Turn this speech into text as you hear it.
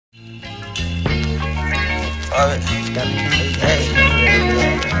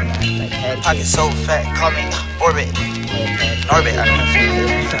Pocket so fat, call me Orbit. Orbit.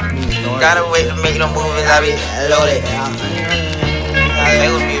 Gotta wait to make them movies, I be loaded.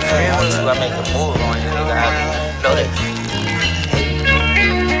 They with me if you want to, I make a move on you, nigga, I be loaded.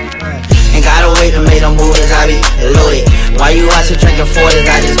 Ain't gotta wait to make them movies, I be loaded. Why you out here drinking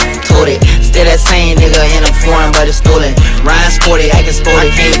 40s, I just told it. Still that same nigga in a foreign, but it's stolen. Ryan sporty, acting sporty,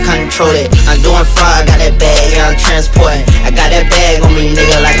 can't control it. I'm doing fire, got that bag, yeah, I'm transporting. I got that bag on me,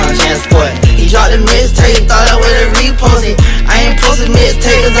 nigga, like I'm transporting. He dropped the mixtape, thought I would've reposted. I ain't posted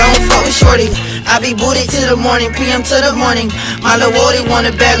mixtape, cause I don't fuck with shorty. I be booted till the morning, PM to the morning. My little Wody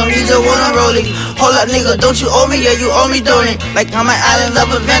wanna bag him, he just wanna roll it. Hold up, nigga, don't you owe me, yeah, you owe me doing it. Like I'm an island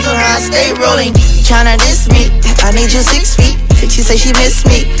of adventure, how I stay rolling. Tryna diss me, I need you 6 feet. She say she miss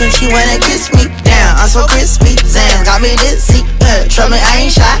me, then she wanna kiss me. Damn, I'm so crispy, Zan got me dizzy. Trouble me, I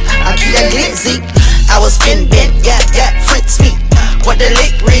ain't shy, I keep that glitzy. I was spin bent, yeah, fritz me. What the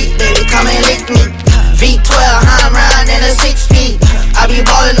lick read, baby, come and lick me. V12, I'm riding in a 6-speed. I be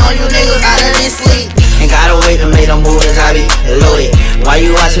ballin' on you niggas out of this league. Ain't gotta wait to make them movies, I be loaded. Why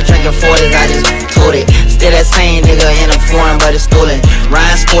you out here drinking 40s, I just told it. Still that same nigga in a foreign, but it's stolen.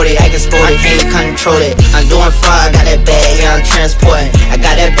 Ryan sporty, acting sporty, can't control it. I'm doing fire, got that bag, yeah, I'm transporting. I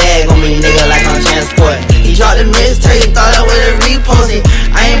got that bag on me, nigga, like I'm transporting. He dropped the mixtape, thought I would've reposted.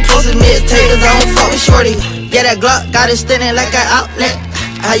 I ain't posted mixtape, cause I don't fuck with shorty. Yeah, that Glock got it standing like an outlet.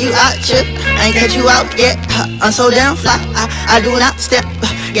 How you out, chip? I ain't catch you out yet. I'm so damn fly, I do not step.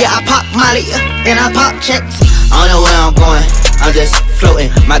 Yeah, I pop Molly, and I pop checks. I don't know where I'm going, I'm just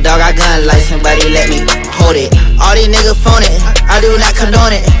floating. My dog got gun license, but he let me hold it. All these niggas phone it, I do not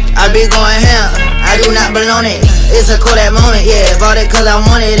condone it. I be going ham, I do not belong it. It's a cool that moment, yeah, bought it cause I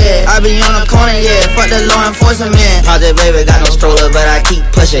wanted it. I be on the corner, yeah, fuck the law enforcement. Project baby got no stroller, but I keep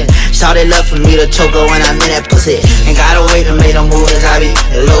pushing. Shawty love for me to choke her when I'm in that pussy. Ain't gotta wait to make them movies, I be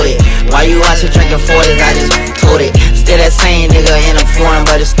loaded. Why you out here drinking 40s, I just told it. Still that same nigga in a foreign,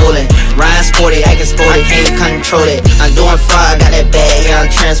 but it's stolen. Ryan sporty, acting sporty, can't control it. I'm doing fire, got that bag, yeah,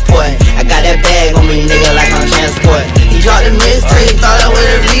 I'm transporting. I got that bag on me, nigga, like I'm transporting. He dropped the mixtape, thought I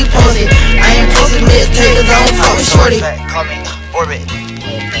would've reposted. I ain't posted mixtape, cause I don't fuck with shorty. Call me Orbit.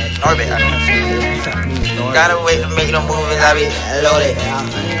 Orbit. Gotta wait to make them movies, I be loaded.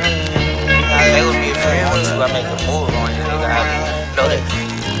 They with me if you want to, I make a move on you, nigga, I be loaded.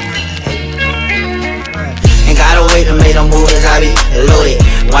 Ain't gotta wait to make them movies, I be loaded.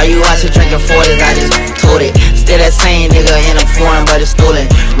 Why you out here drinking 40s, I just told it. Still that same nigga in a foreign, but it's stolen.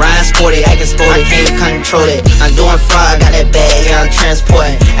 Ryan sporty, acting sporty, can't control it. I'm doing fire, got that bag, yeah, I'm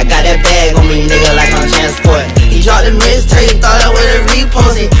transporting. I got that bag on me, nigga, like I'm transporting. He dropped the mixtape, thought I would've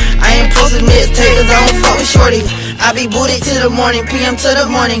reposted. I ain't posted mixtape, cause I don't fuck with shorty. I be booted till the morning, PM to the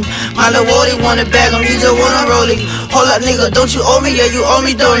morning. My little Wody wanna bag him, he just wanna roll it. Hold up, nigga, don't you owe me, yeah, you owe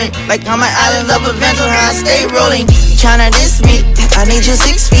me doing it. Like I'm an island of adventure, how I stay rolling. Tryna diss me, I need you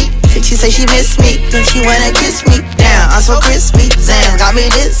 6 feet. She say she miss me, then she wanna kiss me. Damn, I'm so crispy, Zan got me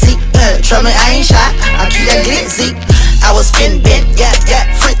dizzy. Trouble me, I ain't shy,